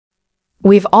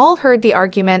We've all heard the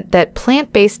argument that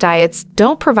plant-based diets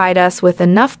don't provide us with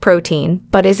enough protein,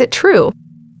 but is it true?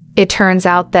 It turns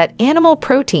out that animal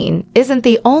protein isn't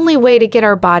the only way to get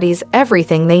our bodies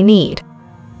everything they need.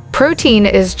 Protein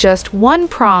is just one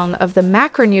prong of the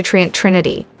macronutrient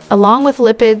trinity, along with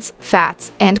lipids,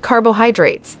 fats, and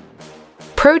carbohydrates.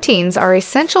 Proteins are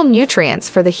essential nutrients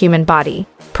for the human body,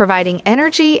 providing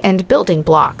energy and building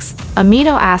blocks,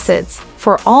 amino acids,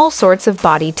 for all sorts of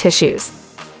body tissues.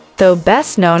 Though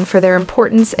best known for their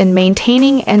importance in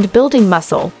maintaining and building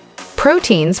muscle,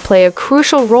 proteins play a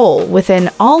crucial role within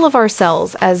all of our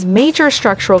cells as major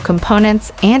structural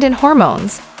components and in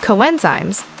hormones,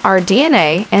 coenzymes, our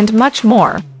DNA, and much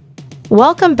more.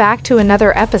 Welcome back to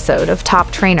another episode of Top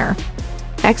Trainer.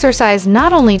 Exercise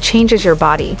not only changes your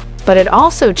body, but it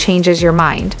also changes your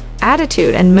mind,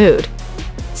 attitude, and mood.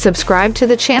 Subscribe to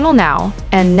the channel now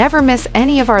and never miss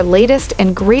any of our latest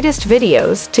and greatest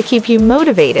videos to keep you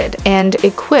motivated and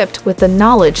equipped with the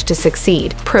knowledge to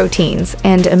succeed. Proteins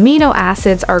and amino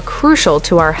acids are crucial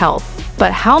to our health,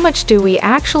 but how much do we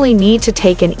actually need to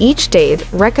take in each day?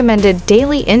 The recommended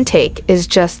daily intake is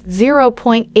just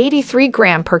 0.83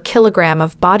 gram per kilogram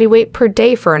of body weight per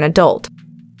day for an adult.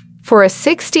 For a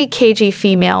 60 kg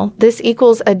female, this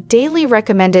equals a daily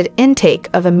recommended intake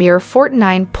of a mere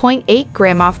 49.8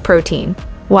 gram of protein,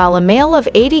 while a male of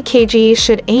 80 kg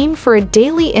should aim for a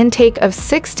daily intake of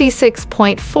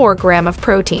 66.4 gram of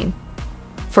protein.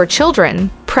 For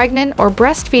children, pregnant, or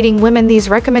breastfeeding women, these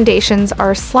recommendations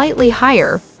are slightly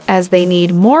higher, as they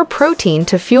need more protein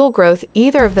to fuel growth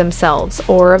either of themselves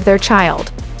or of their child.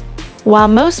 While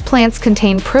most plants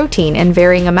contain protein in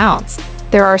varying amounts,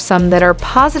 there are some that are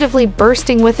positively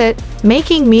bursting with it,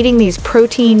 making meeting these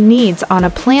protein needs on a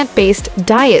plant-based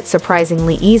diet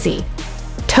surprisingly easy.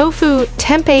 Tofu,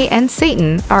 tempeh, and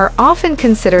seitan are often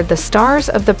considered the stars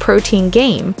of the protein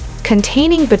game,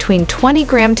 containing between 20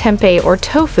 gram tempeh or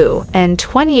tofu and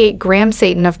 28 gram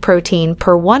seitan of protein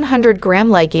per 100 gram.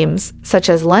 Legumes, such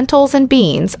as lentils and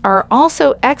beans, are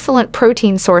also excellent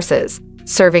protein sources,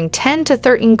 serving 10 to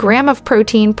 13 gram of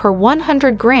protein per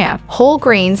 100 gram. Whole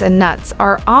grains and nuts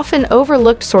are often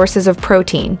overlooked sources of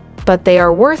protein, but they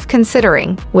are worth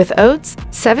considering, with oats,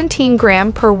 17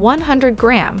 gram per 100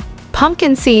 gram,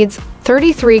 pumpkin seeds,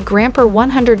 33 gram per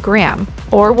 100 gram,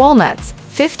 or walnuts,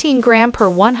 15 gram per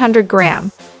 100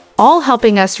 gram, all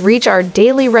helping us reach our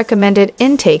daily recommended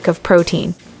intake of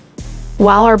protein.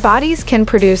 While our bodies can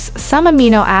produce some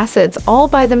amino acids all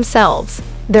by themselves,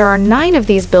 there are 9 of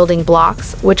these building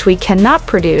blocks which we cannot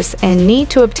produce and need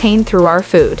to obtain through our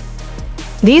food.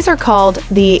 These are called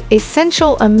the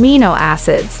essential amino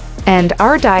acids, and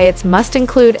our diets must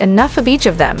include enough of each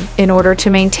of them in order to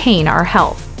maintain our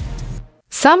health.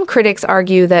 Some critics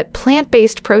argue that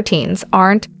plant-based proteins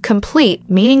aren't complete,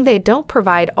 meaning they don't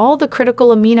provide all the critical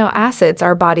amino acids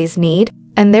our bodies need,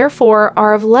 and therefore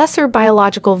are of lesser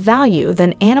biological value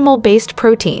than animal-based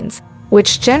proteins,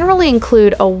 which generally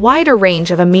include a wider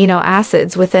range of amino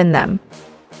acids within them.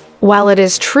 While it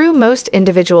is true most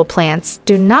individual plants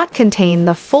do not contain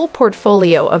the full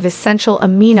portfolio of essential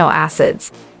amino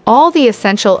acids, all the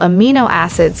essential amino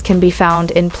acids can be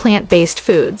found in plant-based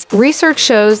foods. Research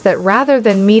shows that rather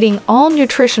than meeting all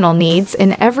nutritional needs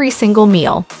in every single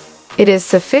meal, it is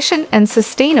sufficient and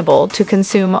sustainable to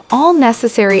consume all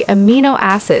necessary amino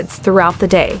acids throughout the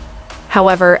day.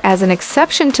 However, as an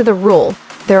exception to the rule,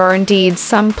 there are indeed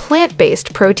some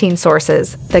plant-based protein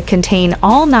sources that contain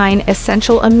all 9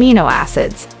 essential amino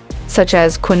acids, such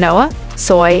as quinoa,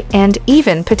 soy, and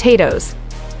even potatoes.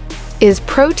 Is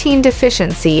protein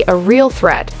deficiency a real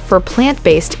threat for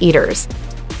plant-based eaters?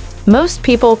 Most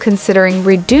people considering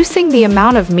reducing the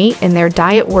amount of meat in their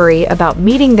diet worry about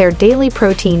meeting their daily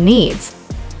protein needs.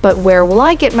 But where will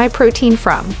I get my protein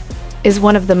from? Is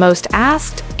one of the most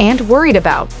asked and worried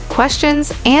about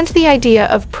questions, and the idea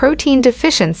of protein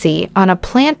deficiency on a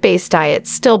plant-based diet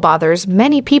still bothers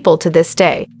many people to this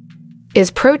day.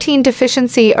 Is protein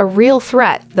deficiency a real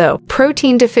threat, though?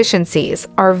 Protein deficiencies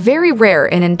are very rare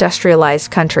in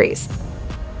industrialized countries.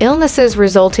 Illnesses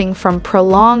resulting from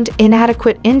prolonged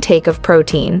inadequate intake of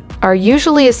protein are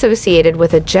usually associated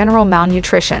with a general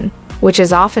malnutrition, which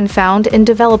is often found in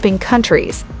developing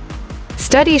countries.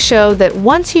 Studies show that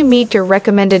once you meet your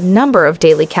recommended number of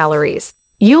daily calories,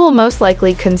 you will most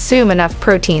likely consume enough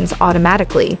proteins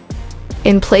automatically.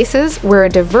 In places where a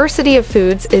diversity of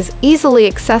foods is easily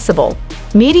accessible,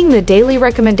 meeting the daily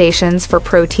recommendations for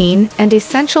protein and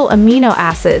essential amino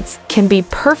acids can be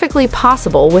perfectly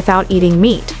possible without eating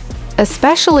meat,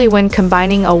 especially when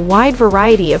combining a wide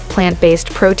variety of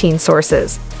plant-based protein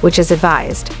sources, which is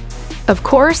advised. Of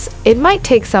course, it might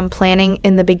take some planning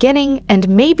in the beginning and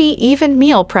maybe even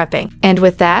meal prepping. And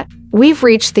with that, We've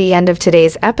reached the end of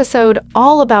today's episode,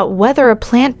 all about whether a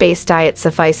plant-based diet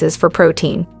suffices for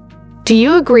protein. Do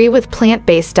you agree with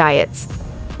plant-based diets?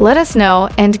 Let us know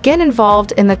and get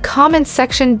involved in the comments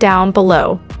section down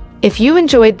below. If you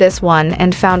enjoyed this one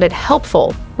and found it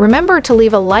helpful, remember to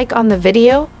leave a like on the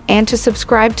video and to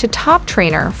subscribe to Top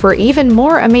Trainer for even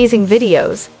more amazing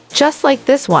videos, just like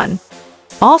this one.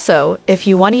 Also, if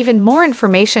you want even more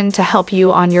information to help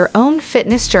you on your own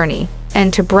fitness journey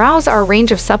and to browse our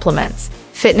range of supplements,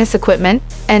 fitness equipment,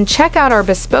 and check out our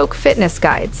bespoke fitness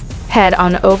guides, head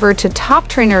on over to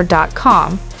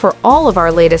toptrainer.com for all of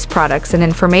our latest products and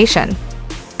information.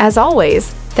 As always,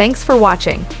 thanks for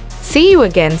watching. See you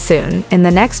again soon in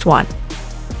the next one.